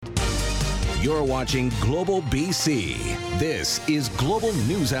You're watching Global BC. This is Global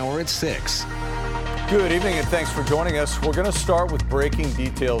News Hour at 6. Good evening and thanks for joining us. We're going to start with breaking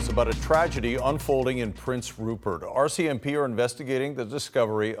details about a tragedy unfolding in Prince Rupert. RCMP are investigating the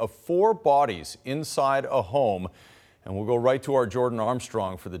discovery of 4 bodies inside a home. And we'll go right to our Jordan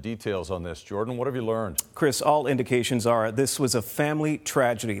Armstrong for the details on this. Jordan, what have you learned? Chris, all indications are this was a family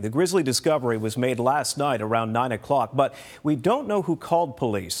tragedy. The grisly discovery was made last night around 9 o'clock, but we don't know who called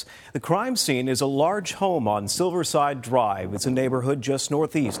police. The crime scene is a large home on Silverside Drive. It's a neighborhood just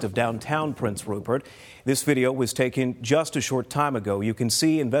northeast of downtown Prince Rupert. This video was taken just a short time ago. You can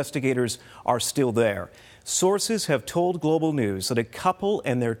see investigators are still there. Sources have told Global News that a couple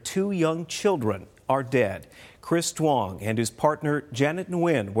and their 2 young children are dead. Chris Duong and his partner Janet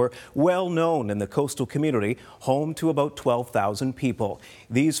Nguyen were well known in the coastal community, home to about 12,000 people.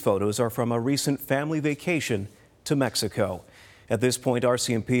 These photos are from a recent family vacation to Mexico. At this point,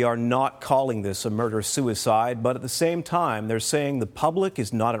 RCMP are not calling this a murder-suicide, but at the same time, they're saying the public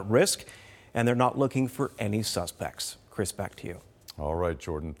is not at risk and they're not looking for any suspects. Chris, back to you. All right,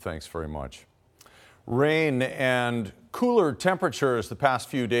 Jordan, thanks very much. Rain and cooler temperatures the past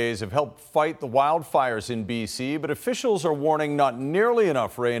few days have helped fight the wildfires in BC, but officials are warning not nearly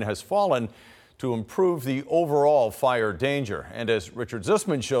enough rain has fallen to improve the overall fire danger. And as Richard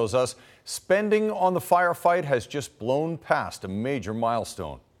Zussman shows us, spending on the firefight has just blown past a major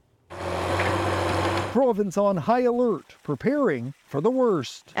milestone. Province on high alert, preparing for the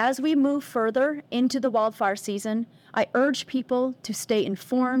worst. As we move further into the wildfire season, I urge people to stay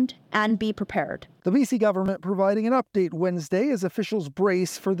informed and be prepared. The BC government providing an update Wednesday as officials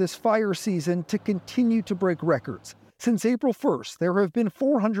brace for this fire season to continue to break records. Since April 1st, there have been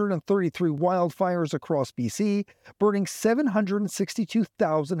 433 wildfires across BC, burning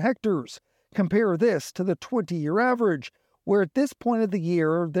 762,000 hectares. Compare this to the 20-year average, where at this point of the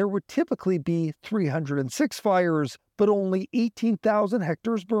year, there would typically be 306 fires, but only 18,000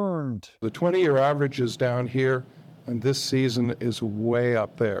 hectares burned. The 20-year average is down here, and this season is way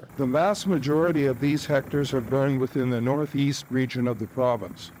up there. The vast majority of these hectares are burned within the northeast region of the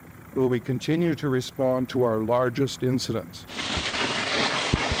province, where we continue to respond to our largest incidents.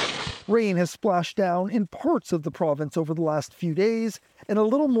 Rain has splashed down in parts of the province over the last few days, and a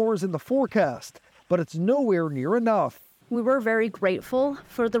little more is in the forecast, but it's nowhere near enough. We were very grateful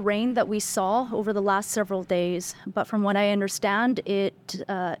for the rain that we saw over the last several days, but from what I understand, it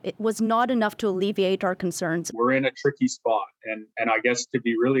was not enough to alleviate our concerns. We're in a tricky spot, and I guess to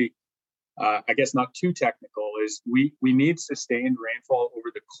be really, not too technical, is we need sustained rainfall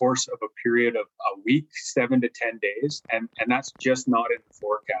over the course of a period of a week, 7 to 10 days, and that's just not in the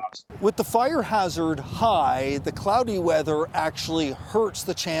forecast. With the fire hazard high, the cloudy weather actually hurts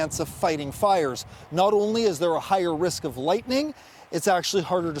the chance of fighting fires. Not only is there a higher risk of lightning, it's actually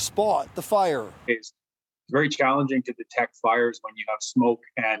harder to spot the fire. It's very challenging to detect fires when you have smoke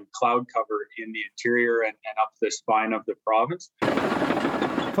and cloud cover in the interior and up the spine of the province.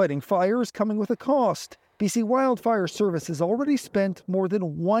 Fighting fires coming with a cost. BC Wildfire Service has already spent more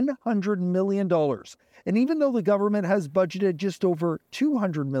than $100 million. And even though the government has budgeted just over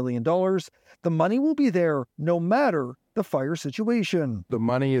 $200 million, the money will be there no matter the fire situation. The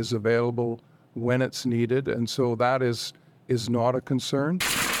money is available when it's needed, and so that is not a concern.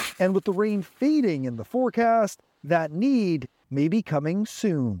 And with the rain fading in the forecast, that need may be coming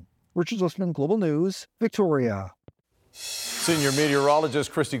soon. Richard Zussman, Global News, Victoria. Senior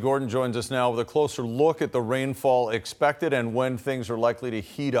meteorologist Christy Gordon joins us now with a closer look at the rainfall expected and when things are likely to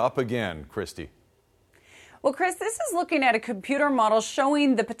heat up again. Christy. Well, Chris, this is looking at a computer model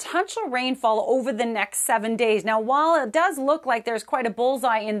showing the potential rainfall over the next 7 days. Now, while it does look like there's quite a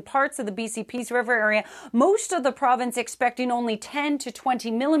bullseye in parts of the BC Peace River area, most of the province expecting only 10 to 20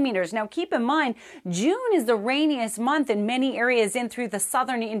 millimeters. Now, keep in mind, June is the rainiest month in many areas in through the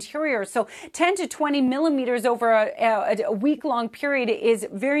southern interior. So 10 to 20 millimeters over a week-long period is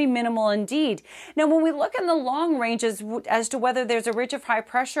very minimal indeed. Now, when we look in the long ranges as to whether there's a ridge of high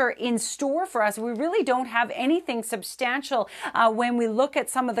pressure in store for us, we really don't have anything substantial when we look at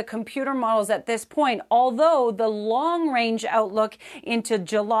some of the computer models at this point, although the long range outlook into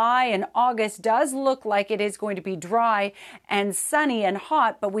July and August does look like it is going to be dry and sunny and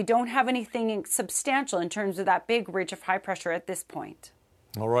hot, but we don't have anything substantial in terms of that big ridge of high pressure at this point.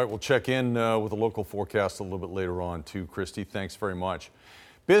 All right, we'll check in with a local forecast a little bit later on too. Christy, thanks very much.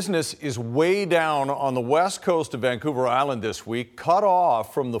 Business is way down on the west coast of Vancouver Island this week, cut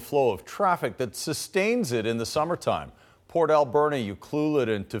off from the flow of traffic that sustains it in the summertime. Port Alberni,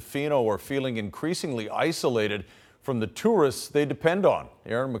 Ucluelet, and Tofino are feeling increasingly isolated from the tourists they depend on.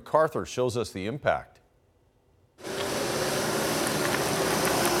 Aaron MacArthur shows us the impact.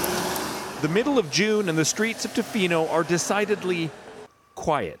 The middle of June and the streets of Tofino are decidedly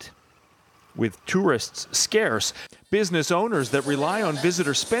quiet. With tourists scarce, business owners that rely on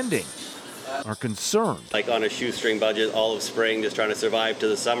visitor spending are concerned. Like on a shoestring budget all of spring, just trying to survive to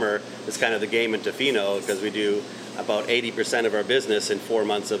the summer is kind of the game in Tofino because we do about 80% of our business in 4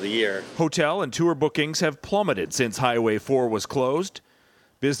 months of the year. Hotel and tour bookings have plummeted since Highway 4 was closed.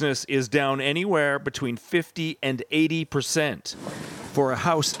 Business is down anywhere between 50 and 80%. For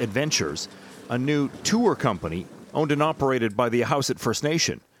House Adventures, a new tour company owned and operated by the Ahousaht First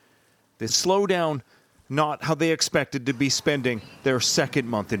Nation, they slow down not how they expected to be spending their second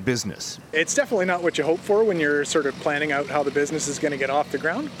month in business. It's definitely not what you hope for when you're sort of planning out how the business is going to get off the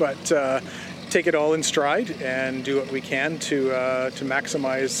ground, but take it all in stride and do what we can to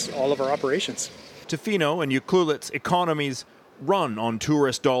maximize all of our operations. Tofino and Ucluelet's economies run on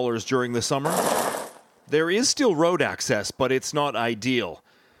tourist dollars during the summer. There is still road access, but it's not ideal.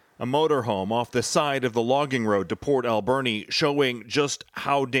 A motorhome off the side of the logging road to Port Alberni showing just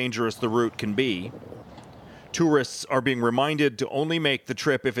how dangerous the route can be. Tourists are being reminded to only make the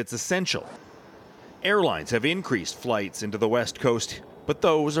trip if it's essential. Airlines have increased flights into the West Coast, but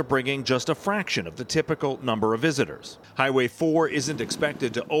those are bringing just a fraction of the typical number of visitors. Highway 4 isn't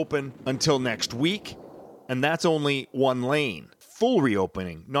expected to open until next week, and that's only one lane. Full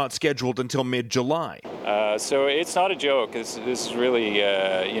reopening not scheduled until mid-July. So it's not a joke. This is really,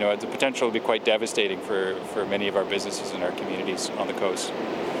 the potential to be quite devastating for many of our businesses and our communities on the coast.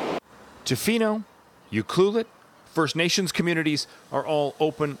 Tofino, Ucluelet, First Nations communities are all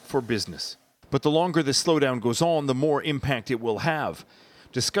open for business. But the longer this slowdown goes on, the more impact it will have.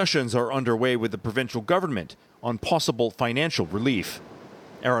 Discussions are underway with the provincial government on possible financial relief.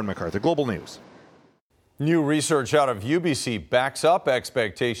 Aaron MacArthur, Global News. New research out of UBC backs up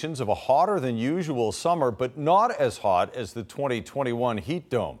expectations of a hotter than usual summer, but not as hot as the 2021 heat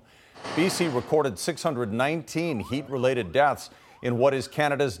dome. BC recorded 619 heat-related deaths in what is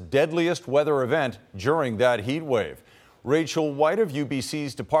Canada's deadliest weather event during that heat wave. Rachel White of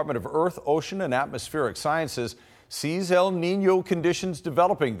UBC's Department of Earth, Ocean and Atmospheric Sciences sees El Niño conditions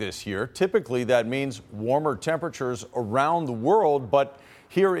developing this year. Typically, that means warmer temperatures around the world, but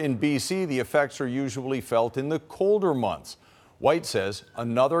here in BC, the effects are usually felt in the colder months. White says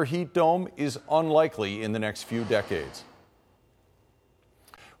another heat dome is unlikely in the next few decades.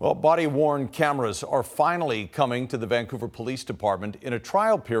 Well, body-worn cameras are finally coming to the Vancouver Police Department in a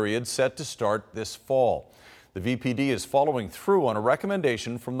trial period set to start this fall. The VPD is following through on a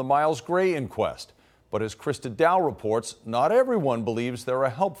recommendation from the Miles Gray inquest. But as Krista Dow reports, not everyone believes they're a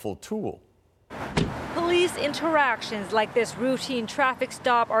helpful tool. Police interactions like this routine traffic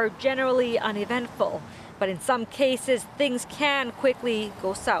stop are generally uneventful. But in some cases, things can quickly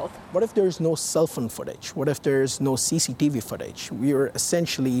go south. What if there's no cell phone footage? What if there's no CCTV footage? We are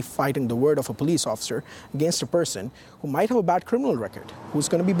essentially fighting the word of a police officer against a person who might have a bad criminal record, who's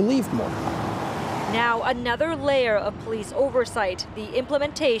going to be believed more. Now, another layer of police oversight, the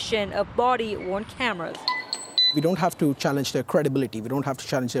implementation of body-worn cameras. We don't have to challenge their credibility. We don't have to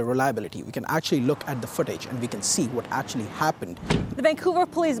challenge their reliability. We can actually look at the footage and we can see what actually happened. The Vancouver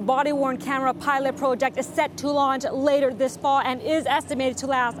Police body-worn camera pilot project is set to launch later this fall and is estimated to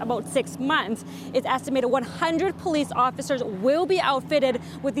last about 6 months. It's estimated 100 police officers will be outfitted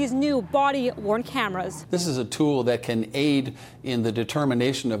with these new body-worn cameras. This is a tool that can aid in the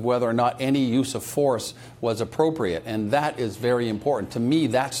determination of whether or not any use of force was appropriate, and that is very important. To me,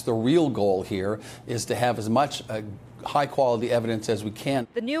 that's the real goal here, is to have as much high-quality evidence as we can.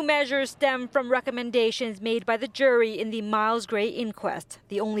 The new measures stem from recommendations made by the jury in the Miles Gray inquest.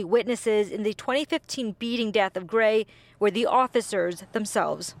 The only witnesses in the 2015 beating death of Gray were the officers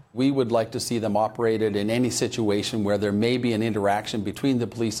themselves. We would like to see them operated in any situation where there may be an interaction between the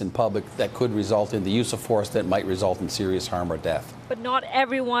police and public that could result in the use of force that might result in serious harm or death. But not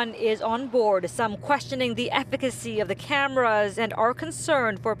everyone is on board, some questioning the efficacy of the cameras and are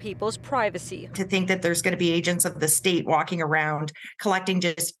concerned for people's privacy. To think that there's going to be agents of the state walking around collecting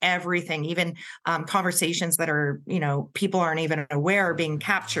just everything, even conversations that are, people aren't even aware are being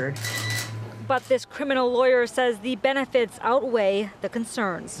captured. But this criminal lawyer says the benefits outweigh the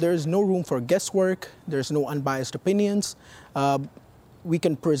concerns. There's no room for guesswork. There's no unbiased opinions. We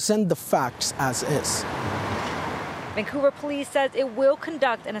can present the facts as is. Vancouver Police says it will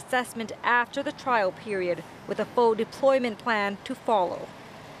conduct an assessment after the trial period with a full deployment plan to follow.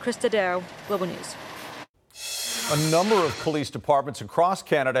 Krista Dow, Global News. A number of police departments across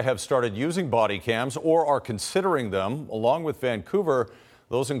Canada have started using body cams or are considering them, along with Vancouver.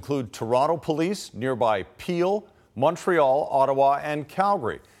 Those include Toronto Police, nearby Peel, Montreal, Ottawa, and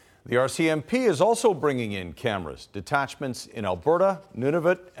Calgary. The RCMP is also bringing in cameras. Detachments in Alberta,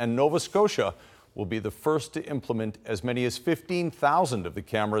 Nunavut, and Nova Scotia will be the first to implement as many as 15,000 of the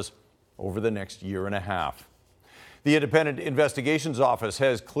cameras over the next year and a half. The Independent Investigations Office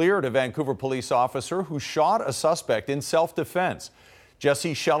has cleared a Vancouver police officer who shot a suspect in self-defense.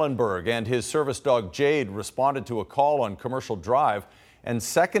 Jesse Schellenberg and his service dog Jade responded to a call on Commercial Drive and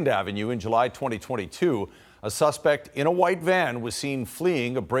 2nd Avenue in July 2022. A suspect in a white van was seen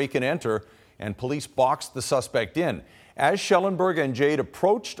fleeing a break-and-enter, and police boxed the suspect in. As Schellenberg and Jade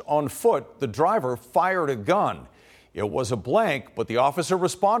approached on foot, the driver fired a gun. It was a blank, but the officer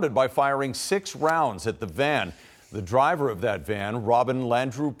responded by firing 6 rounds at the van. The driver of that van, Robin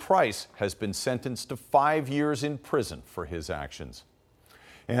Landrew Price, has been sentenced to 5 years in prison for his actions.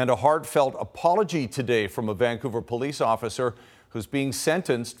 And a heartfelt apology today from a Vancouver police officer who's being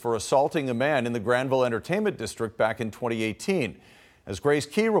sentenced for assaulting a man in the Granville Entertainment District back in 2018. As Grace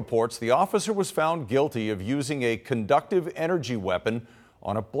Key reports, the officer was found guilty of using a conductive energy weapon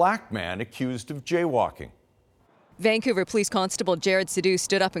on a black man accused of jaywalking. Vancouver Police Constable Jared Sidhu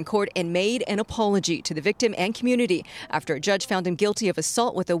stood up in court and made an apology to the victim and community after a judge found him guilty of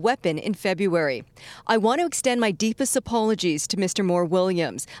assault with a weapon in February. I want to extend my deepest apologies to Mr. Moore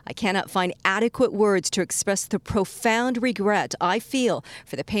Williams. I cannot find adequate words to express the profound regret I feel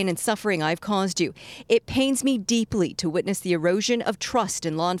for the pain and suffering I've caused you. It pains me deeply to witness the erosion of trust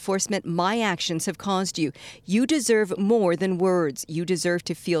in law enforcement my actions have caused you. You deserve more than words. You deserve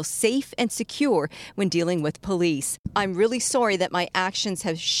to feel safe and secure when dealing with police. I'm really sorry that my actions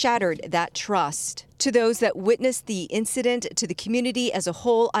have shattered that trust. To those that witnessed the incident, to the community as a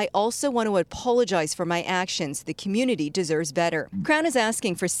whole, I also want to apologize for my actions. The community deserves better. Crown is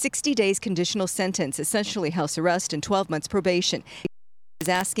asking for 60 days conditional sentence, essentially house arrest and 12 months probation. Is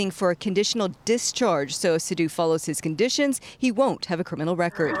asking for a conditional discharge, so if Sidhu follows his conditions, he won't have a criminal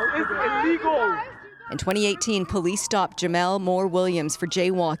record. It's illegal. In 2018, police stopped Jamel Moore Williams for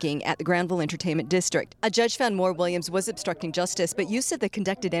jaywalking at the Granville Entertainment District. A judge found Moore Williams was obstructing justice, but use of the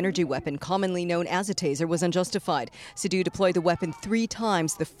conducted energy weapon, commonly known as a taser, was unjustified. Sidhu deployed the weapon 3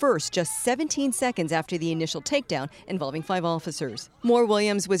 times, the first just 17 seconds after the initial takedown involving 5 officers. Moore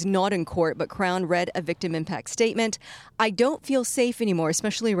Williams was not in court, but Crown read a victim impact statement. I don't feel safe anymore,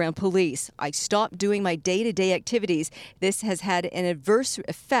 especially around police. I stopped doing my day-to-day activities. This has had an adverse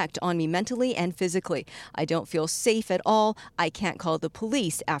effect on me mentally and physically. I don't feel safe at all. I can't call the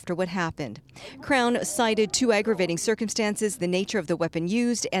police after what happened. Crown cited 2 aggravating circumstances, the nature of the weapon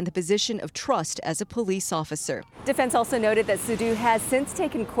used and the position of trust as a police officer. Defense also noted that Sidhu has since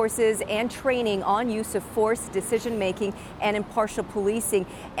taken courses and training on use of force, decision-making, and impartial policing,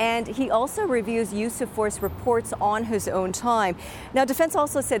 and he also reviews use of force reports on his own time. Now, defense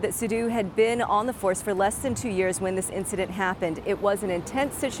also said that Sidhu had been on the force for less than 2 years when this incident happened. It was an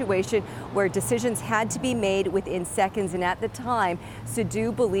intense situation where decisions had to be made within seconds, and at the time,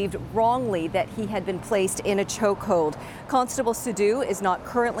 Sidhu believed wrongly that he had been placed in a chokehold. Constable Sidhu is not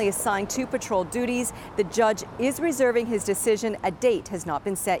currently assigned to patrol duties. The judge is reserving his decision. A date has not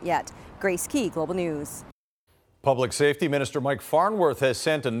been set yet. Grace Key, Global News. Public Safety Minister Mike Farnworth has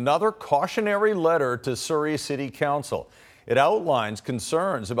sent another cautionary letter to Surrey City Council. It outlines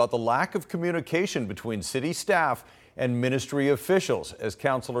concerns about the lack of communication between city staff and ministry officials as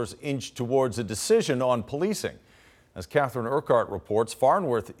councillors inch towards a decision on policing. As Catherine Urquhart reports,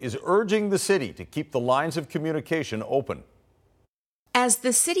 Farnworth is urging the city to keep the lines of communication open. As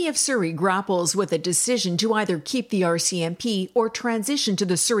the City of Surrey grapples with a decision to either keep the RCMP or transition to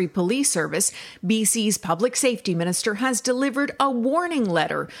the Surrey Police Service, BC's Public Safety Minister has delivered a warning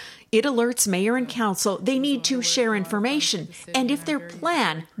letter. It alerts Mayor and Council they need to share information, and if their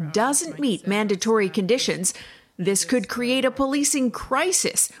plan doesn't meet mandatory conditions, this could create a policing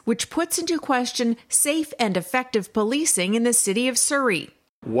crisis, which puts into question safe and effective policing in the City of Surrey.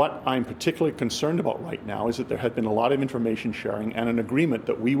 What I'm particularly concerned about right now is that there had been a lot of information sharing and an agreement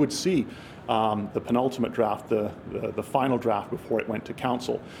that we would see the penultimate draft, the final draft before it went to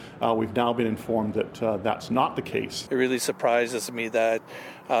council. We've now been informed that that's not the case. It really surprises me that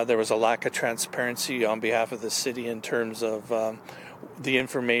there was a lack of transparency on behalf of the city in terms of the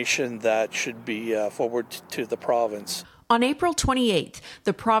information that should be forwarded to the province. On April 28th,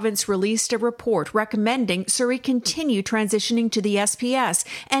 the province released a report recommending Surrey continue transitioning to the SPS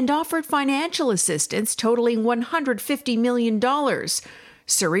and offered financial assistance totaling $150 million.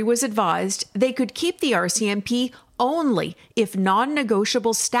 Surrey was advised they could keep the RCMP only if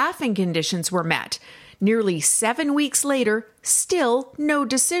non-negotiable staffing conditions were met. Nearly 7 weeks later, still no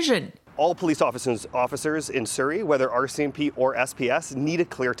decision. All police officers in Surrey, whether RCMP or SPS, need a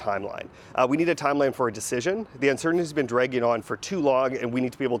clear timeline. We need a timeline for a decision. The uncertainty has been dragging on for too long, and we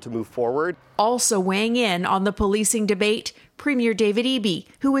need to be able to move forward. Also weighing in on the policing debate, Premier David Eby,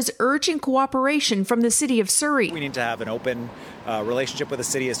 who is urging cooperation from the City of Surrey. We need to have an open relationship with the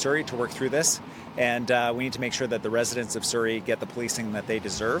City of Surrey to work through this, and we need to make sure that the residents of Surrey get the policing that they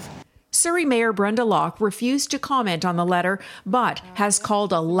deserve. Surrey Mayor Brenda Locke refused to comment on the letter, but has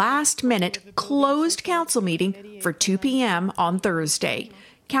called a last-minute closed council meeting for 2 p.m. on Thursday.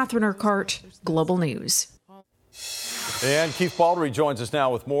 Catherine Urquhart, Global News. And Keith Baldry joins us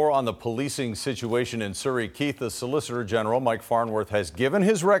now with more on the policing situation in Surrey. Keith, the Solicitor General, Mike Farnworth, has given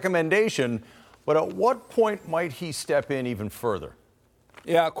his recommendation, but at what point might he step in even further?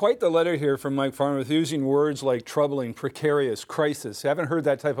 Yeah, quite the letter here from Mike Farnworth, using words like troubling, precarious, crisis. I haven't heard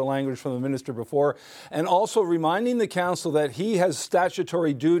that type of language from the minister before. And also reminding the council that he has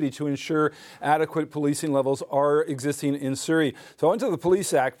statutory duty to ensure adequate policing levels are existing in Surrey. So I went to the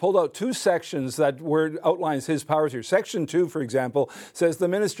Police Act, pulled out 2 sections that outlines his powers here. Section 2, for example, says the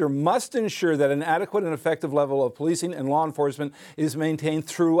minister must ensure that an adequate and effective level of policing and law enforcement is maintained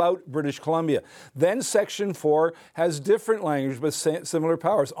throughout British Columbia. Then Section 4 has different language but similar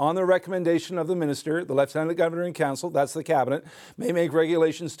powers. On the recommendation of the minister, the Lieutenant Governor and Council, that's the Cabinet, may make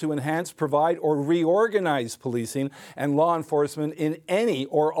regulations to enhance, provide, or reorganize policing and law enforcement in any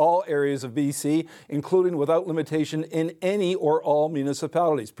or all areas of BC, including without limitation in any or all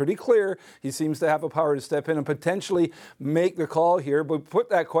municipalities. Pretty clear. He seems to have a power to step in and potentially make the call here. But put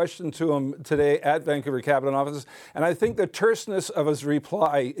that question to him today at Vancouver Cabinet Office, and I think the terseness of his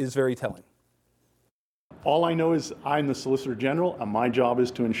reply is very telling. All I know is I'm the Solicitor General, and my job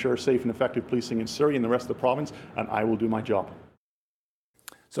is to ensure safe and effective policing in Surrey and the rest of the province, and I will do my job.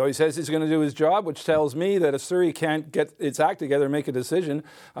 So he says he's going to do his job, which tells me that if Surrey can't get its act together and make a decision,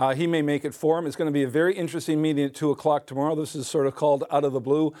 he may make it for him. It's going to be a very interesting meeting at 2 o'clock tomorrow. This is sort of called out of the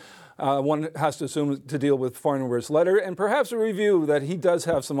blue. One has to assume to deal with Farnworth's letter and perhaps a review that he does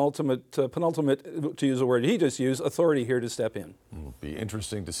have some penultimate, to use a word he just used, authority here to step in. It'll be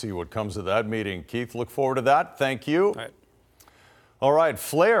interesting to see what comes of that meeting. Keith, look forward to that. Thank you. All right,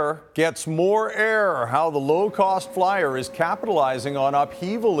 Flair gets more air. How the low-cost flyer is capitalizing on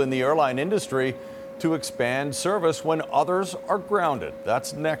upheaval in the airline industry to expand service when others are grounded.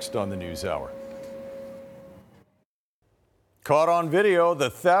 That's next on the News Hour. Caught on video,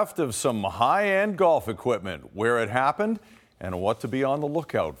 the theft of some high-end golf equipment, where it happened, and what to be on the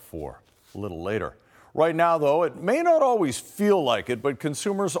lookout for a little later. Right now, though, it may not always feel like it, but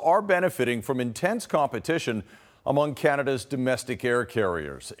consumers are benefiting from intense competition among Canada's domestic air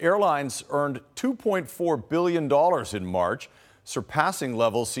carriers. Airlines earned $2.4 billion in March, surpassing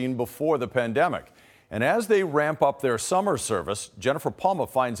levels seen before the pandemic. And as they ramp up their summer service, Jennifer Palma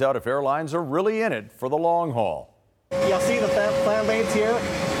finds out if airlines are really in it for the long haul. You'll see the fan blades here.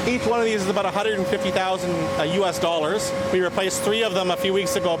 Each one of these is about $150,000 US dollars. We replaced 3 of them a few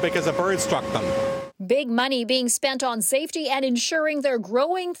weeks ago because a bird struck them. Big money being spent on safety and ensuring their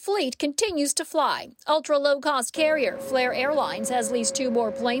growing fleet continues to fly. Ultra-low-cost carrier Flair Airlines has leased 2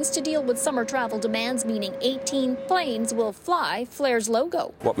 more planes to deal with summer travel demands, meaning 18 planes will fly Flair's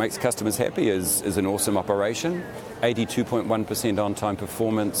logo. What makes customers happy is an awesome operation. 82.1% on-time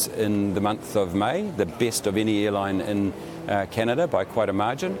performance in the month of May, the best of any airline in Canada by quite a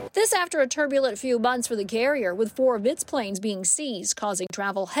margin. This after a turbulent few months for the carrier, with 4 of its planes being seized, causing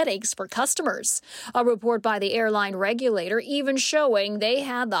travel headaches for customers. A report by the airline regulator even showing they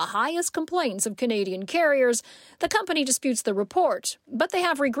had the highest complaints of Canadian carriers. The company disputes the report, but they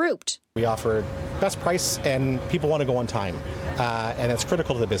have regrouped. We offer best price and people want to go on time. And it's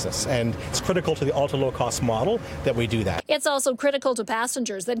critical to the business. And it's critical to the ultra-low-cost model that we do that. It's also critical to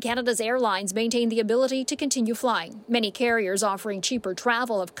passengers that Canada's airlines maintain the ability to continue flying. Many carriers offering cheaper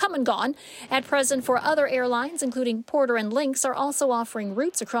travel have come and gone. At present, for other airlines, including Porter and Lynx, are also offering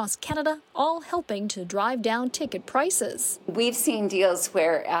routes across Canada, all helping to drive down ticket prices. We've seen deals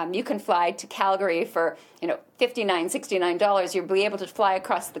where you can fly to Calgary for, $59, $69. You'll be able to fly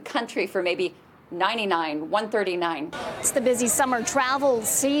across the country for maybe $99, $139. It's the busy summer travel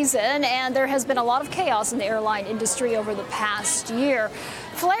season, and there has been a lot of chaos in the airline industry over the past year.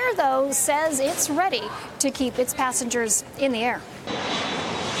 Flair, though, says it's ready to keep its passengers in the air.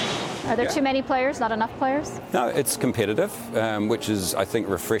 Are there too many players, not enough players? No, it's competitive, which is, I think,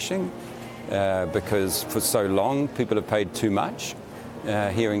 refreshing because for so long people have paid too much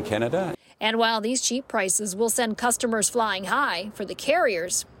here in Canada. And while these cheap prices will send customers flying high, for the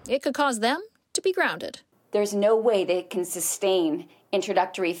carriers, it could cause them to be grounded. There's no way they can sustain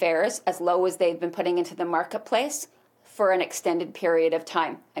introductory fares as low as they've been putting into the marketplace for an extended period of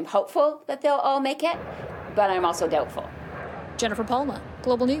time. I'm hopeful that they'll all make it, but I'm also doubtful. Jennifer Palma,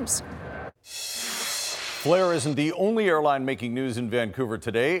 Global News. Flair isn't the only airline making news in Vancouver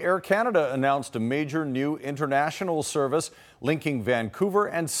today. Air Canada announced a major new international service linking Vancouver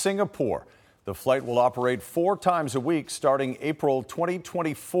and Singapore. The flight will operate 4 times a week starting April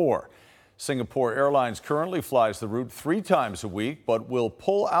 2024. Singapore Airlines currently flies the route 3 times a week, but will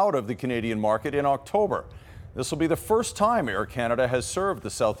pull out of the Canadian market in October. This will be the first time Air Canada has served the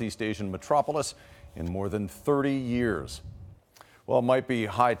Southeast Asian metropolis in more than 30 years. Well, it might be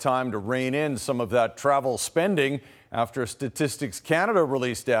high time to rein in some of that travel spending after Statistics Canada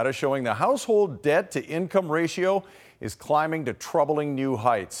released data showing the household debt to income ratio is climbing to troubling new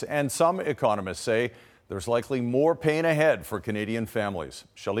heights. And some economists say there's likely more pain ahead for Canadian families.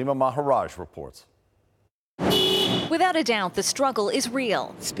 Shalima Maharaj reports. Without a doubt, the struggle is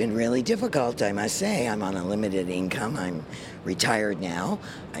real. It's been really difficult, I must say. I'm on a limited income. I'm retired now.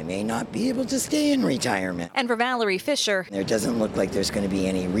 I may not be able to stay in retirement. And for Valerie Fisher, there doesn't look like there's going to be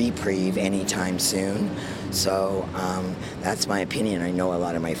any reprieve anytime soon. So that's my opinion. I know a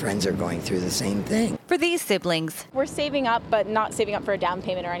lot of my friends are going through the same thing. For these siblings, we're saving up, but not saving up for a down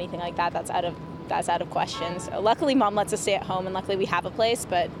payment or anything like that. That's out of question. So luckily, Mom lets us stay at home, and luckily we have a place,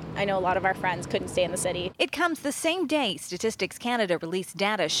 but I know a lot of our friends couldn't stay in the city. It comes the same day Statistics Canada released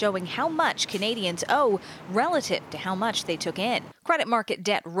data showing how much Canadians owe relative to how much they took in. Credit market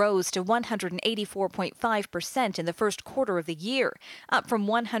debt rose to 184.5% in the first quarter of the year, up from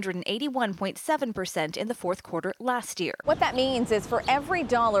 181.7% in the fourth quarter last year. What that means is for every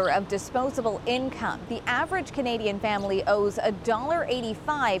dollar of disposable income, the average Canadian family owes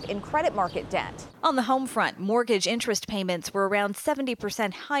 $1.85 in credit market debt. On the home front, mortgage interest payments were around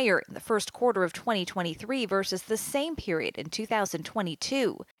 70% higher in the first quarter of 2023 versus the same period in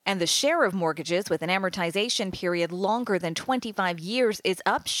 2022. And the share of mortgages with an amortization period longer than 25 years is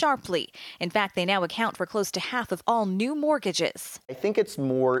up sharply. In fact, they now account for close to half of all new mortgages. I think it's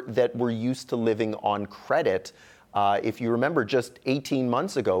more that we're used to living on credit. If you remember, just 18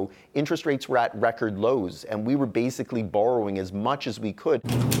 months ago, interest rates were at record lows, and we were basically borrowing as much as we could.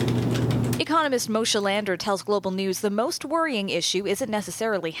 Economist Moshe Lander tells Global News the most worrying issue isn't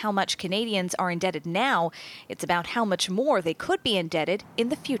necessarily how much Canadians are indebted now. It's about how much more they could be indebted in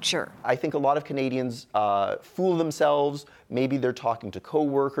the future. I think a lot of Canadians fool themselves. Maybe they're talking to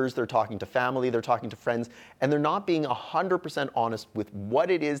coworkers, they're talking to family, they're talking to friends, and they're not being 100% honest with what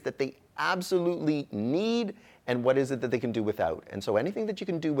it is that they absolutely need and what is it that they can do without. And so anything that you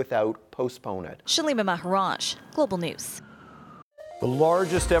can do without, postpone it. Shalima Maharaj, Global News. The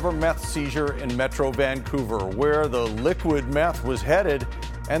largest ever meth seizure in Metro Vancouver, where the liquid meth was headed,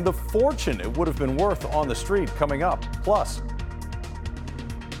 and the fortune it would have been worth on the street coming up. Plus,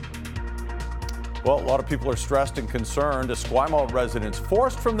 well, a lot of people are stressed and concerned. Esquimalt residents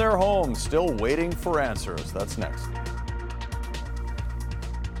forced from their homes, still waiting for answers. That's next.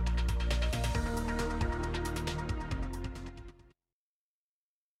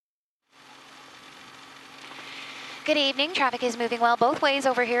 Good evening. Traffic is moving well both ways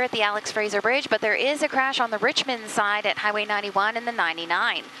over here at the Alex Fraser Bridge, but there is a crash on the Richmond side at Highway 91 and the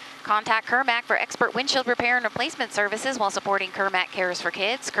 99. Contact Kermac for expert windshield repair and replacement services while supporting Kermac Cares for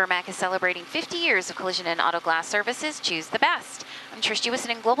Kids. Kermac is celebrating 50 years of collision and auto glass services. Choose the best. I'm Trish Jewison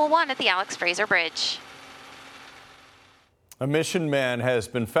in Global One at the Alex Fraser Bridge. A Mission man has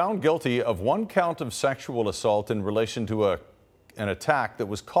been found guilty of 1 count of sexual assault in relation to an attack that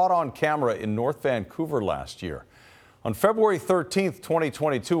was caught on camera in North Vancouver last year. On February 13th,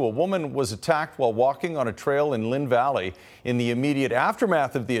 2022, a woman was attacked while walking on a trail in Lynn Valley. In the immediate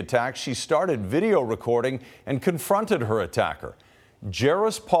aftermath of the attack, she started video recording and confronted her attacker.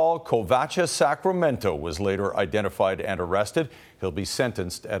 Jairus Paul Kovacha Sacramento was later identified and arrested. He'll be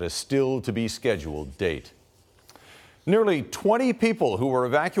sentenced at a still-to-be-scheduled date. Nearly 20 people who were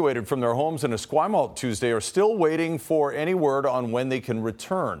evacuated from their homes in Esquimalt Tuesday are still waiting for any word on when they can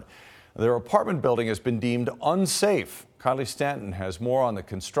return. Their apartment building has been deemed unsafe. Kylie Stanton has more on the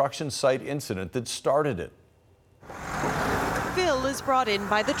construction site incident that started it. Fill is brought in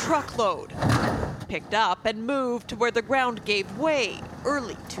by the truckload, picked up and moved to where the ground gave way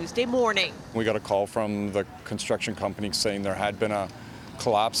early Tuesday morning. We got a call from the construction company saying there had been a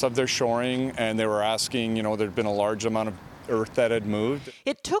collapse of their shoring, and they were asking, there'd been a large amount of earth that had moved.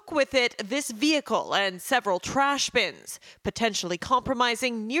 It took with it this vehicle and several trash bins, potentially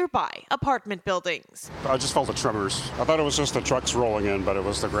compromising nearby apartment buildings. I just felt the tremors. I thought it was just the trucks rolling in, but it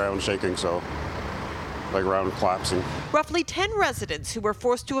was the ground shaking, so like around collapsing. Roughly 10 residents who were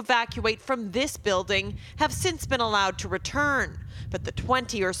forced to evacuate from this building have since been allowed to return. But the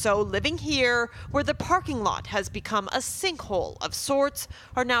 20 or so living here, where the parking lot has become a sinkhole of sorts,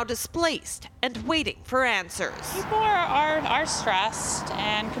 are now displaced and waiting for answers. People are stressed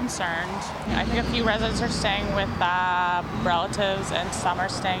and concerned. I think a few residents are staying with relatives and some are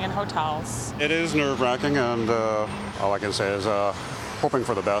staying in hotels. It is nerve-wracking, and all I can say is hoping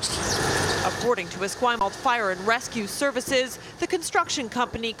for the best. According to Esquimalt Fire and Rescue Services, the construction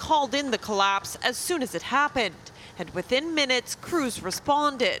company called in the collapse as soon as it happened. And within minutes, crews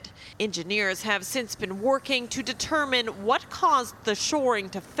responded. Engineers have since been working to determine what caused the shoring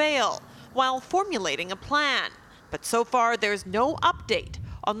to fail while formulating a plan. But so far, there's no update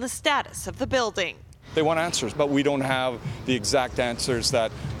on the status of the building. They want answers, but we don't have the exact answers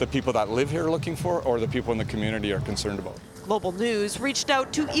that the people that live here are looking for or the people in the community are concerned about. Global News reached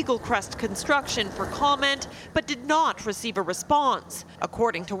out to Eagle Crest Construction for comment, but did not receive a response.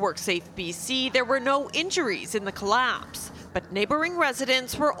 According to WorkSafe BC, there were no injuries in the collapse, but neighboring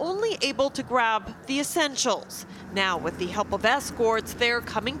residents were only able to grab the essentials. Now, with the help of escorts, they're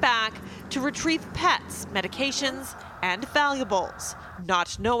coming back to retrieve pets, medications, and valuables,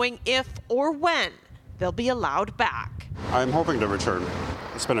 not knowing if or when they'll be allowed back. I'm hoping to return.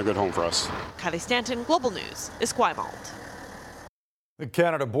 It's been a good home for us. Kylie Stanton, Global News, Esquimalt. The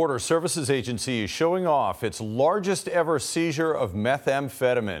Canada Border Services Agency is showing off its largest ever seizure of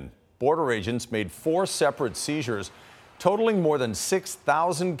methamphetamine. Border agents made 4 separate seizures, totaling more than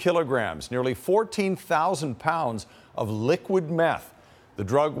 6,000 kilograms, nearly 14,000 pounds of liquid meth. The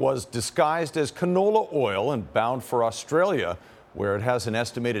drug was disguised as canola oil and bound for Australia, where it has an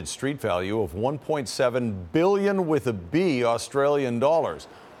estimated street value of 1.7 billion with a B Australian dollars.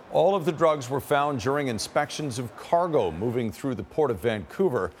 All of the drugs were found during inspections of cargo moving through the Port of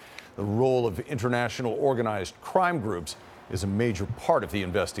Vancouver. The role of international organized crime groups is a major part of the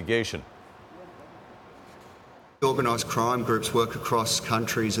investigation. Organised crime groups work across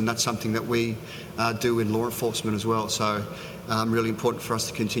countries, and that's something that we do in law enforcement as well. So really important for us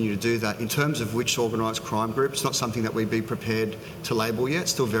to continue to do that. In terms of which organised crime group, it's not something that we'd be prepared to label yet.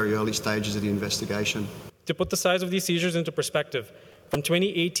 Still very early stages of the investigation. To put the size of these seizures into perspective, from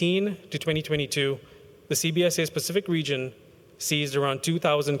 2018 to 2022, the CBSA Pacific region seized around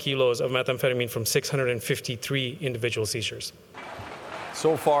 2,000 kilos of methamphetamine from 653 individual seizures.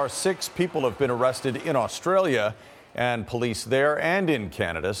 So far, 6 people have been arrested in Australia, and police there and in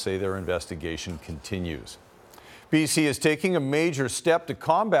Canada say their investigation continues. BC is taking a major step to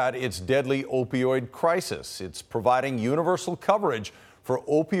combat its deadly opioid crisis. It's providing universal coverage for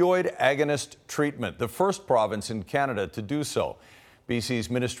opioid agonist treatment, the first province in Canada to do so. BC's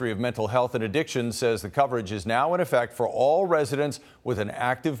Ministry of Mental Health and Addiction says the coverage is now in effect for all residents with an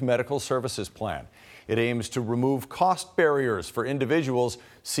active medical services plan. It aims to remove cost barriers for individuals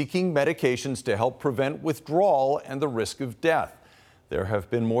seeking medications to help prevent withdrawal and the risk of death. There have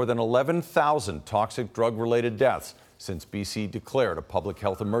been more than 11,000 toxic drug-related deaths since BC declared a public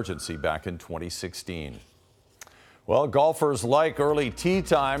health emergency back in 2016. Well, golfers like early tee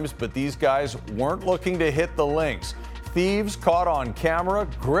times, but these guys weren't looking to hit the links. Thieves caught on camera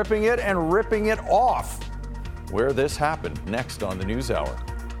gripping it and ripping it off. Where this happened, next on the NewsHour.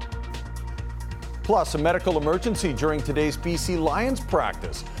 Plus, a medical emergency during today's BC Lions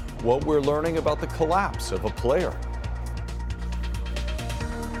practice. What we're learning about the collapse of a player.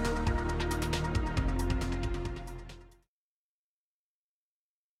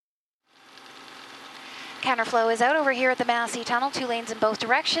 Counterflow is out over here at the Massey Tunnel, 2 lanes in both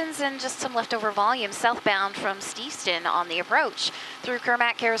directions, and just some leftover volume southbound from Steveston on the approach. Through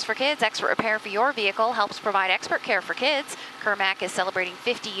Kermac Cares for Kids, expert repair for your vehicle helps provide expert care for kids. Kermac is celebrating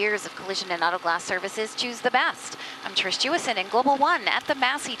 50 years of collision and auto glass services. Choose the best. I'm Trish Jewison in Global One at the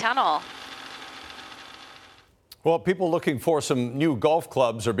Massey Tunnel. Well, people looking for some new golf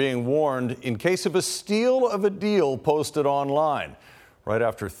clubs are being warned in case of a steal of a deal posted online. Right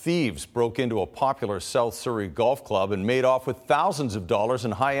after thieves broke into a popular South Surrey golf club and made off with thousands of dollars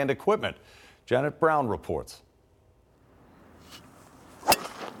in high-end equipment. Janet Brown reports.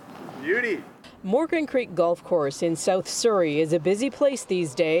 Beauty. Morgan Creek Golf Course in South Surrey is a busy place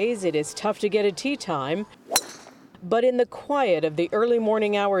these days. It is tough to get a tee time. But in the quiet of the early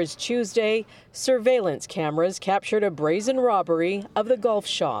morning hours Tuesday, surveillance cameras captured a brazen robbery of the golf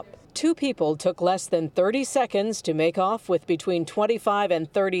shop. Two people took less than 30 seconds to make off with between $25,000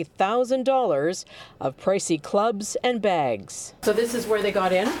 and $30,000 of pricey clubs and bags. So this is where they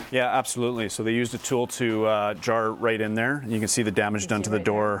got in? Yeah, absolutely. So they used a tool to jar right in there. You can see the damage done to the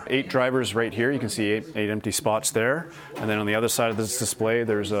door. 8 drivers right here. You can see eight empty spots there. And then on the other side of this display,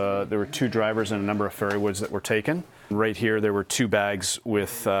 there were 2 drivers and a number of ferry woods that were taken. Right here, there were 2 bags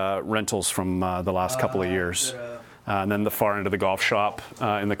with rentals from the last couple of years. And then the far end of the golf shop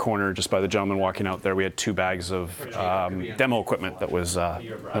in the corner, just by the gentleman walking out there, we had 2 bags of demo equipment that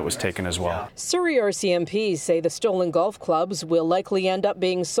was taken as well. Surrey RCMP say the stolen golf clubs will likely end up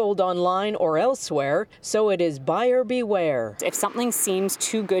being sold online or elsewhere, so it is buyer beware. If something seems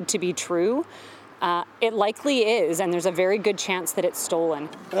too good to be true, it likely is, and there's a very good chance that it's stolen.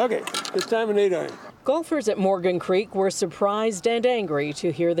 Okay, it's time of 8 iron. Golfers at Morgan Creek were surprised and angry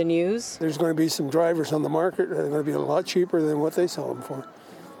to hear the news. There's going to be some drivers on the market that are going to be a lot cheaper than what they sell them for,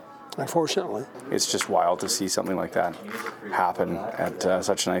 unfortunately. It's just wild to see something like that happen at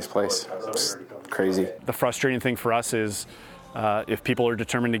such a nice place. It's crazy. The frustrating thing for us is if people are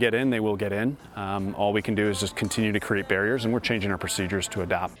determined to get in, they will get in. All we can do is just continue to create barriers, and we're changing our procedures to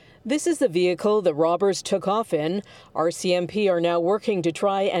adapt. This is the vehicle the robbers took off in. RCMP are now working to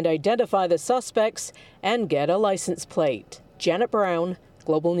try and identify the suspects and get a license plate. Janet Brown,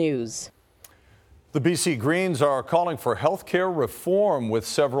 Global News. The BC Greens are calling for health care reform, with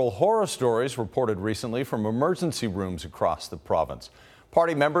several horror stories reported recently from emergency rooms across the province.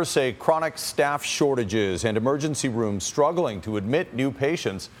 Party members say chronic staff shortages and emergency rooms struggling to admit new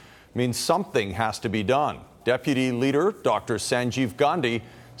patients means something has to be done. Deputy Leader Dr. Sanjeev Gandhi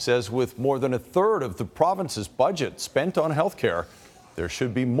says with more than a third of the province's budget spent on health care, there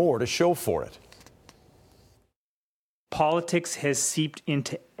should be more to show for it. Politics has seeped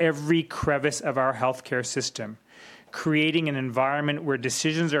into every crevice of our healthcare system, creating an environment where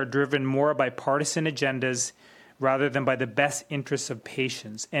decisions are driven more by partisan agendas rather than by the best interests of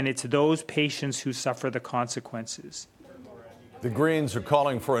patients. And it's those patients who suffer the consequences. The Greens are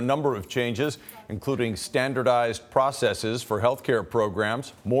calling for a number of changes, including standardized processes for healthcare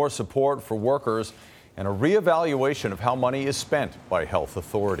programs, more support for workers, and a reevaluation of how money is spent by health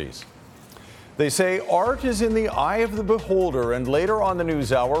authorities. They say art is in the eye of the beholder, and later on the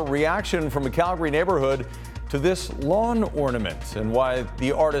news hour, reaction from a Calgary neighborhood to this lawn ornament and why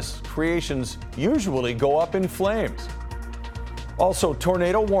the artist's creations usually go up in flames. Also,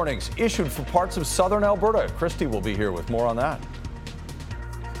 tornado warnings issued for parts of southern Alberta. Christy will be here with more on that.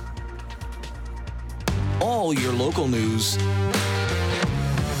 All your local news,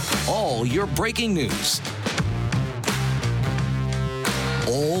 all your breaking news,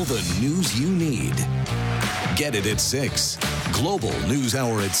 all the news you need. Get it at 6. Global News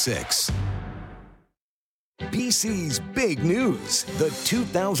Hour at 6. BC's big news. The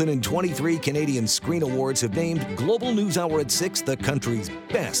 2023 Canadian Screen Awards have named Global News Hour at 6 the country's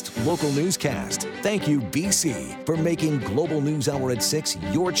best local newscast. Thank you, BC, for making Global News Hour at 6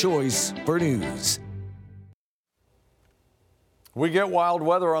 your choice for news. We get wild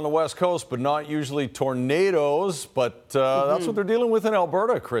weather on the West Coast, but not usually tornadoes. But that's what they're dealing with in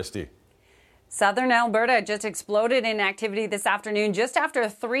Alberta, Christy. Southern Alberta just exploded in activity this afternoon just after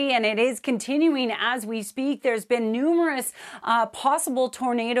 3, and it is continuing as we speak. There's been numerous possible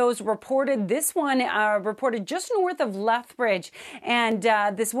tornadoes reported. This one reported just north of Lethbridge, and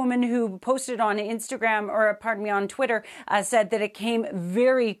this woman who posted on Instagram, or pardon me, on Twitter, said that it came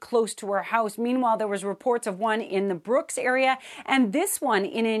very close to her house. Meanwhile, there was reports of one in the Brooks area, and this one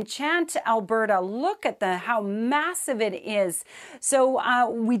in Enchant, Alberta. Look at how massive it is. So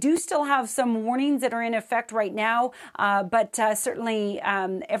we do still have some warnings that are in effect right now, but certainly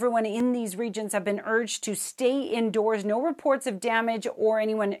everyone in these regions have been urged to stay indoors. No reports of damage or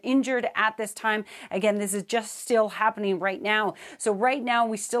anyone injured at this time. Again, this is just still happening right now. So right now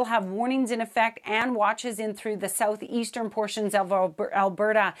we still have warnings in effect and watches in through the southeastern portions of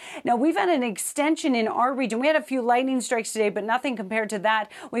Alberta. Now, we've had an extension in our region. We had a few lightning strikes today, but nothing compared to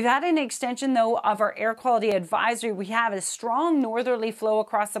that. We've had an extension, though, of our air quality advisory. We have a strong northerly flow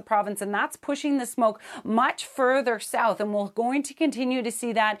across the province, and that's pushing the smoke much further south, and we're going to continue to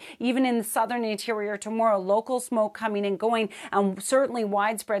see that even in the southern interior tomorrow. Local smoke coming and going, and certainly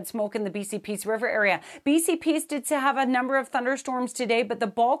widespread smoke in the BC Peace River area. BC Peace did have a number of thunderstorms today, but the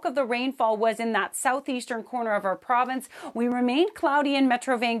bulk of the rainfall was in that southeastern corner of our province. We remain cloudy in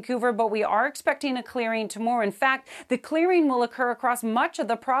Metro Vancouver, but we are expecting a clearing tomorrow. In fact, the clearing will occur across much of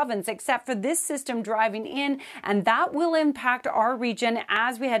the province except for this system driving in, and that will impact our region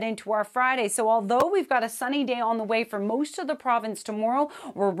as we head into our Friday. Friday. So although we've got a sunny day on the way for most of the province tomorrow,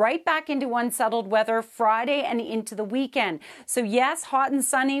 we're right back into unsettled weather Friday and into the weekend. So yes, hot and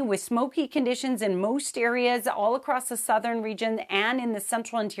sunny with smoky conditions in most areas all across the southern region and in the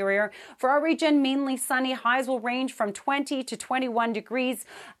central interior. For our region, mainly sunny. Highs will range from 20 to 21 degrees.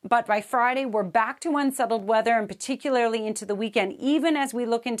 But by Friday, we're back to unsettled weather, and particularly into the weekend. Even as we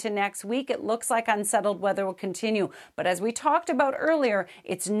look into next week, it looks like unsettled weather will continue. But as we talked about earlier,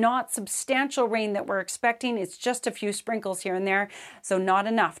 it's not substantial rain that we're expecting. It's just a few sprinkles here and there. So not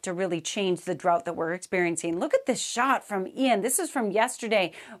enough to really change the drought that we're experiencing. Look at this shot from Ian. This is from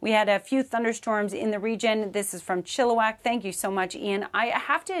yesterday. We had a few thunderstorms in the region. This is from Chilliwack. Thank you so much, Ian. I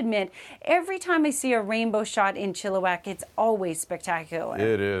have to admit, every time I see a rainbow shot in Chilliwack, it's always spectacular.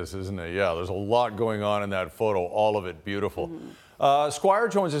 It is, isn't it? Yeah, there's a lot going on in that photo. All of it beautiful. Squire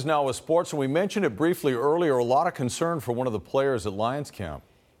joins us now with sports, and we mentioned it briefly earlier. A lot of concern for one of the players at Lions camp.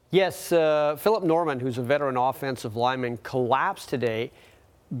 Yes, Philip Norman, who's a veteran offensive lineman, collapsed today,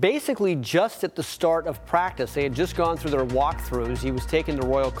 basically just at the start of practice. They had just gone through their walkthroughs. He was taken to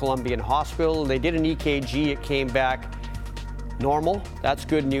Royal Columbian Hospital. They did an EKG. It came back normal. That's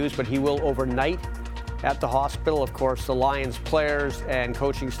good news, but he will overnight at the hospital. Of course, the Lions players and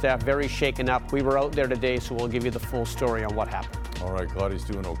coaching staff very shaken up. We were out there today, so we'll give you the full story on what happened. All right, glad he's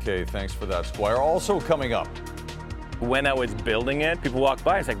doing okay. Thanks for that, Squire. Also coming up. When I was building it, people walked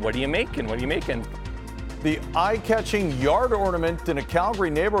by. It's like, what are you making? What are you making? The eye-catching yard ornament in a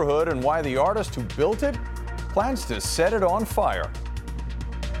Calgary neighborhood and why the artist who built it plans to set it on fire.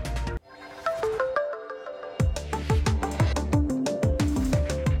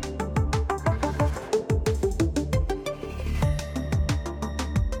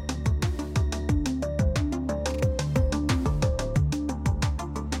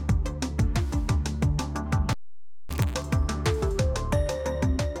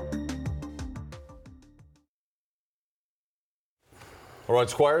 All right,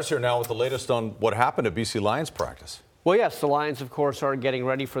 Squire's here now with the latest on what happened at BC Lions practice. Well, yes, the Lions, of course, are getting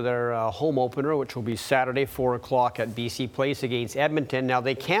ready for their home opener, which will be Saturday, 4 o'clock at BC Place against Edmonton. Now,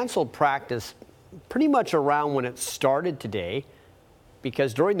 they canceled practice pretty much around when it started today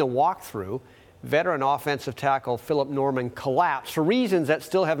because during the walkthrough, veteran offensive tackle Philip Norman collapsed for reasons that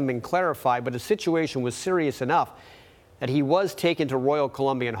still haven't been clarified, but the situation was serious enough that he was taken to Royal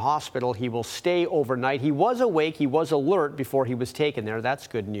Columbian Hospital. He will stay overnight. He was awake. He was alert before he was taken there. That's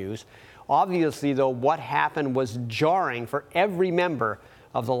good news. Obviously, though, what happened was jarring for every member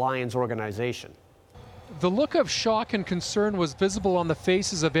of the Lions organization. The look of shock and concern was visible on the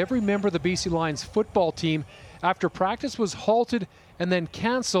faces of every member of the BC Lions football team after practice was halted and then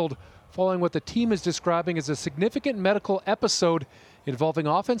canceled following what the team is describing as a significant medical episode involving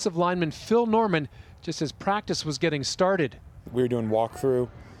offensive lineman Phil Norman just as practice was getting started. We were doing walkthrough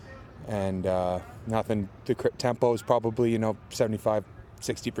and nothing. The tempo is probably, 75,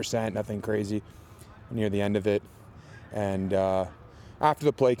 60%, nothing crazy near the end of it. And after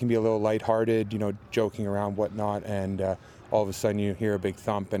the play can be a little lighthearted, joking around, whatnot. And all of a sudden you hear a big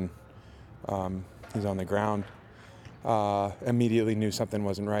thump and he's on the ground. Immediately knew something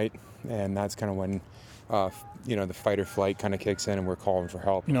wasn't right. And that's kind of when the fight or flight kind of kicks in and we're calling for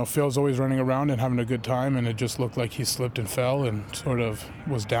help. Phil's always running around and having a good time, and it just looked like he slipped and fell and sort of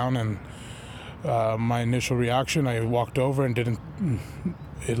was down. And my initial reaction, I walked over and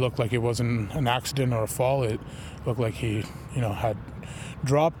it looked like it wasn't an accident or a fall. It looked like he, had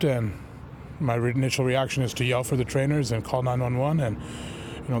dropped, and my initial reaction is to yell for the trainers and call 911,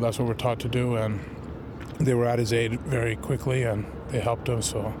 and, that's what we're taught to do. And they were at his aid very quickly, and they helped him,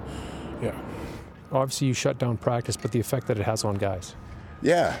 so, yeah. Obviously, you shut down practice, but the effect that it has on guys.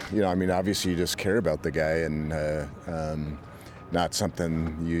 Yeah, obviously you just care about the guy, and not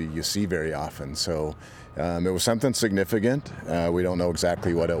something you see very often. So it was something significant. We don't know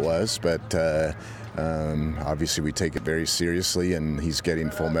exactly what it was, but obviously we take it very seriously, and he's getting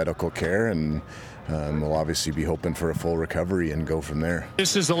full medical care, and we'll obviously be hoping for a full recovery and go from there.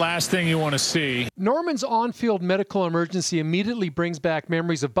 This is the last thing you want to see. Norman's on-field medical emergency immediately brings back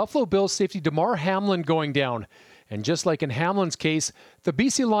memories of Buffalo Bills safety Damar Hamlin going down. And just like in Hamlin's case, the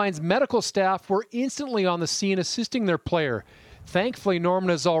BC Lions medical staff were instantly on the scene assisting their player. Thankfully,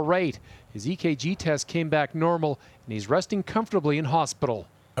 Norman is all right. His EKG test came back normal, and he's resting comfortably in hospital.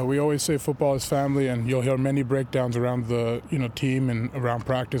 We always say football is family, and you'll hear many breakdowns around the team and around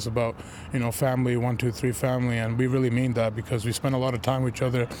practice about family, 1, 2, 3 family, and we really mean that because we spend a lot of time with each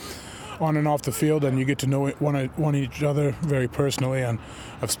other on and off the field, and you get to know one each other very personally. And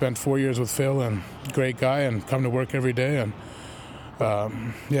I've spent 4 years with Phil, and great guy, and come to work every day, and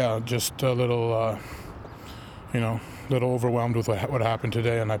just a little little overwhelmed with what happened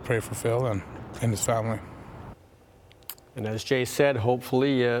today, and I pray for Phil and his family. And as Jay said,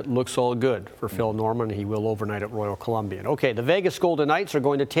 hopefully it looks all good for Phil Norman. He will overnight at Royal Columbian. Okay, the Vegas Golden Knights are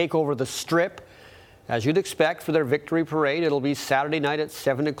going to take over the Strip, as you'd expect, for their victory parade. It'll be Saturday night at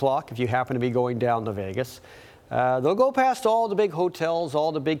 7 o'clock if you happen to be going down to Vegas. They'll go past all the big hotels,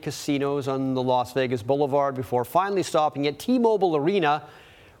 all the big casinos on the Las Vegas Boulevard before finally stopping at T-Mobile Arena,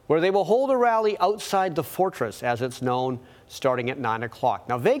 where they will hold a rally outside the Fortress, as it's known, starting at 9 o'clock.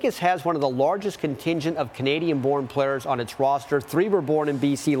 Now, Vegas has one of the largest contingent of Canadian-born players on its roster. 3 were born in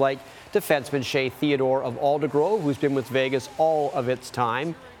BC, like defenseman Shea Theodore of Aldergrove, who's been with Vegas all of its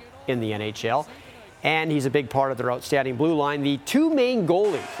time in the NHL. And he's a big part of their outstanding blue line. The 2 main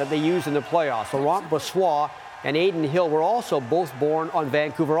goalies that they use in the playoffs, Laurent Brossoit and Adin Hill, were also both born on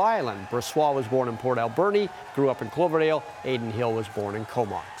Vancouver Island. Brossoit was born in Port Alberni, grew up in Cloverdale. Adin Hill was born in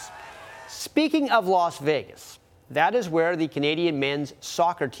Comox. Speaking of Las Vegas, that is where the Canadian men's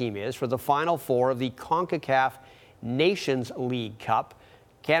soccer team is for the Final Four of the CONCACAF Nations League Cup.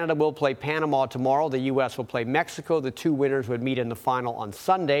 Canada will play Panama tomorrow. The U.S. will play Mexico. The 2 winners would meet in the final on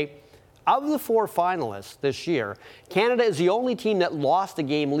Sunday. Of the 4 finalists this year, Canada is the only team that lost a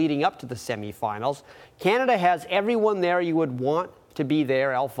game leading up to the semifinals. Canada has everyone there you would want to be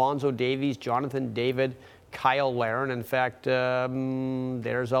there. Alphonso Davies, Jonathan David, Kyle Larin. In fact,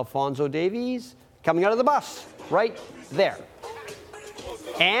 there's Alphonso Davies coming out of the bus right there.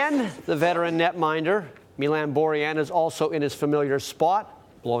 And the veteran netminder, Milan Borjan, is also in his familiar spot,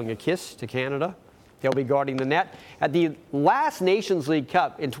 blowing a kiss to Canada. He'll be guarding the net. At the last Nations League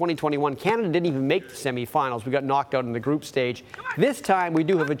Cup in 2021, Canada didn't even make the semifinals. We got knocked out in the group stage. This time, we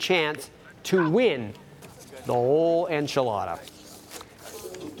do have a chance to win the whole enchilada.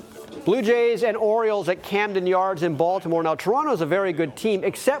 Blue Jays and Orioles at Camden Yards in Baltimore. Now, Toronto's a very good team,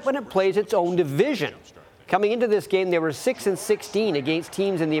 except when it plays its own division. Coming into this game, they were 6-16 against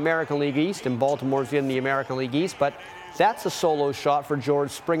teams in the American League East, and Baltimore's in the American League East, but that's a solo shot for George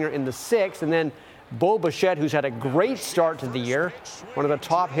Springer in the 6th, and then Bo Bichette, who's had a great start to the year, one of the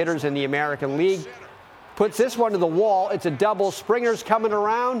top hitters in the American League, puts this one to the wall. It's a double. Springer's coming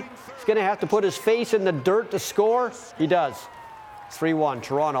around. He's going to have to put his face in the dirt to score. He does. 3-1.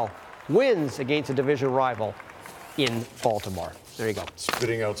 Toronto wins against a division rival in Baltimore. There you go.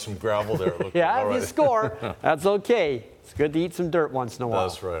 Spitting out some gravel there. Yeah, if you score, that's okay. It's good to eat some dirt once in a while.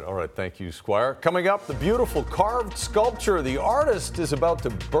 That's right. All right. Thank you, Squire. Coming up, the beautiful carved sculpture the artist is about to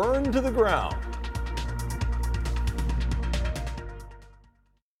burn to the ground.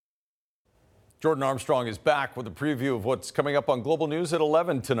 Jordan Armstrong is back with a preview of what's coming up on Global News at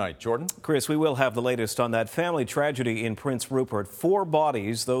 11 tonight. Jordan? Chris, we will have the latest on that family tragedy in Prince Rupert. 4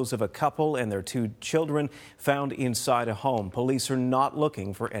 bodies, those of a couple and their 2 children, found inside a home. Police are not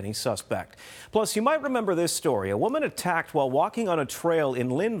looking for any suspect. Plus, you might remember this story. A woman attacked while walking on a trail in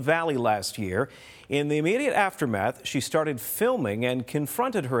Lynn Valley last year. In the immediate aftermath, she started filming and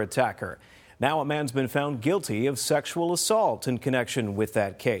confronted her attacker. Now a man's been found guilty of sexual assault in connection with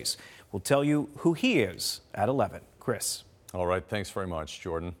that case. We'll tell you who he is at 11. Chris. All right. Thanks very much,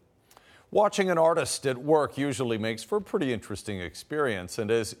 Jordan. Watching an artist at work usually makes for a pretty interesting experience.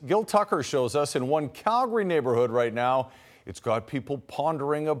 And as Gil Tucker shows us in one Calgary neighborhood right now, it's got people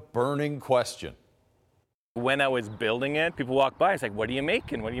pondering a burning question. When I was building it, people walk by. It's like, what are you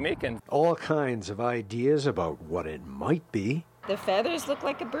making? What are you making? All kinds of ideas about what it might be. The feathers look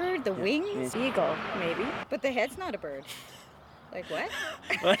like a bird, the wings, eagle, maybe, but the head's not a bird. Like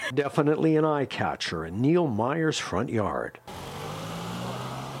what? Definitely an eye catcher in Neil Meyer's front yard.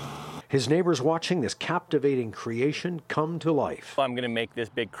 His neighbors watching this captivating creation come to life. I'm going to make this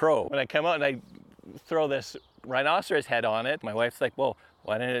big crow. When I come out and I throw this rhinoceros head on it, my wife's like, well,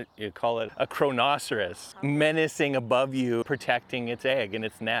 why didn't you call it a chronoceros? Menacing above you, protecting its egg and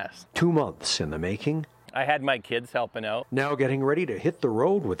its nest. 2 months in the making. I had my kids helping out. Now getting ready to hit the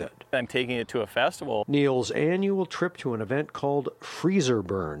road with it. I'm taking it to a festival. Neil's annual trip to an event called Freezer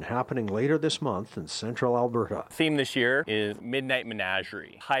Burn, happening later this month in central Alberta. Theme this year is Midnight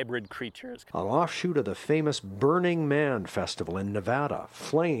Menagerie, hybrid creatures. An offshoot of the famous Burning Man Festival in Nevada.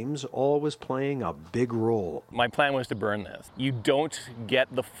 Flames always playing a big role. My plan was to burn this. You don't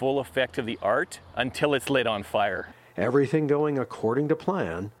get the full effect of the art until it's lit on fire. Everything going according to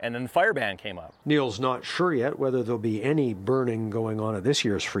plan. And then the fire ban came up. Neil's not sure yet whether there'll be any burning going on at this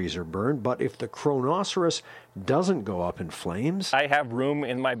year's Freezer Burn, but if the chronoceros doesn't go up in flames... I have room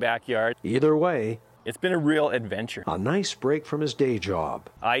in my backyard. Either way... It's been a real adventure. A nice break from his day job.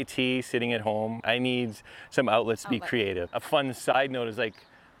 IT, sitting at home. I need some outlets to be creative. A fun side note is like,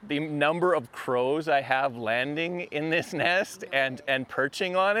 The number of crows I have landing in this nest and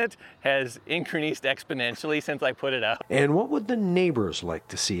perching on it has increased exponentially since I put it up. And what would the neighbors like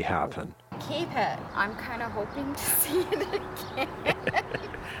to see happen? Cape Head, I'm kind of hoping to see it again.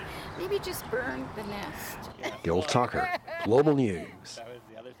 Maybe just burn the nest. Gil Tucker, Global News. That was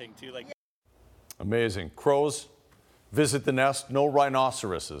the other thing too. Amazing. Crows visit the nest. No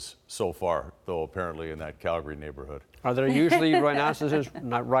rhinoceroses so far, though, apparently in that Calgary neighborhood. Are there usually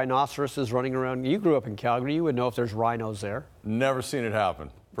rhinoceroses running around? You grew up in Calgary. You would know if there's rhinos there. Never seen it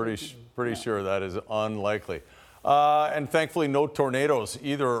happen. Pretty sure that is unlikely. And thankfully, no tornadoes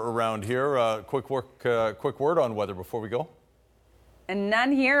either around here. Quick word on weather before we go. And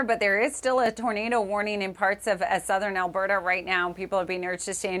none here, but there is still a tornado warning in parts of southern Alberta right now. People are being urged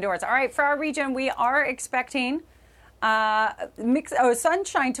to stay indoors. All right, for our region, we are expecting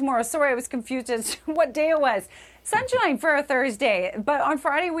sunshine tomorrow. Sorry, I was confused as to what day it was. Sunshine for a Thursday, but on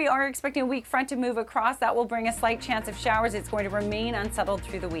Friday we are expecting a weak front to move across. That will bring a slight chance of showers. It's going to remain unsettled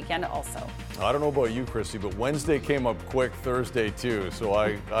through the weekend also. I don't know about you, Christy, but Wednesday came up quick, Thursday too, so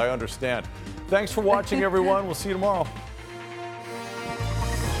I understand. Thanks for watching, everyone. We'll see you tomorrow.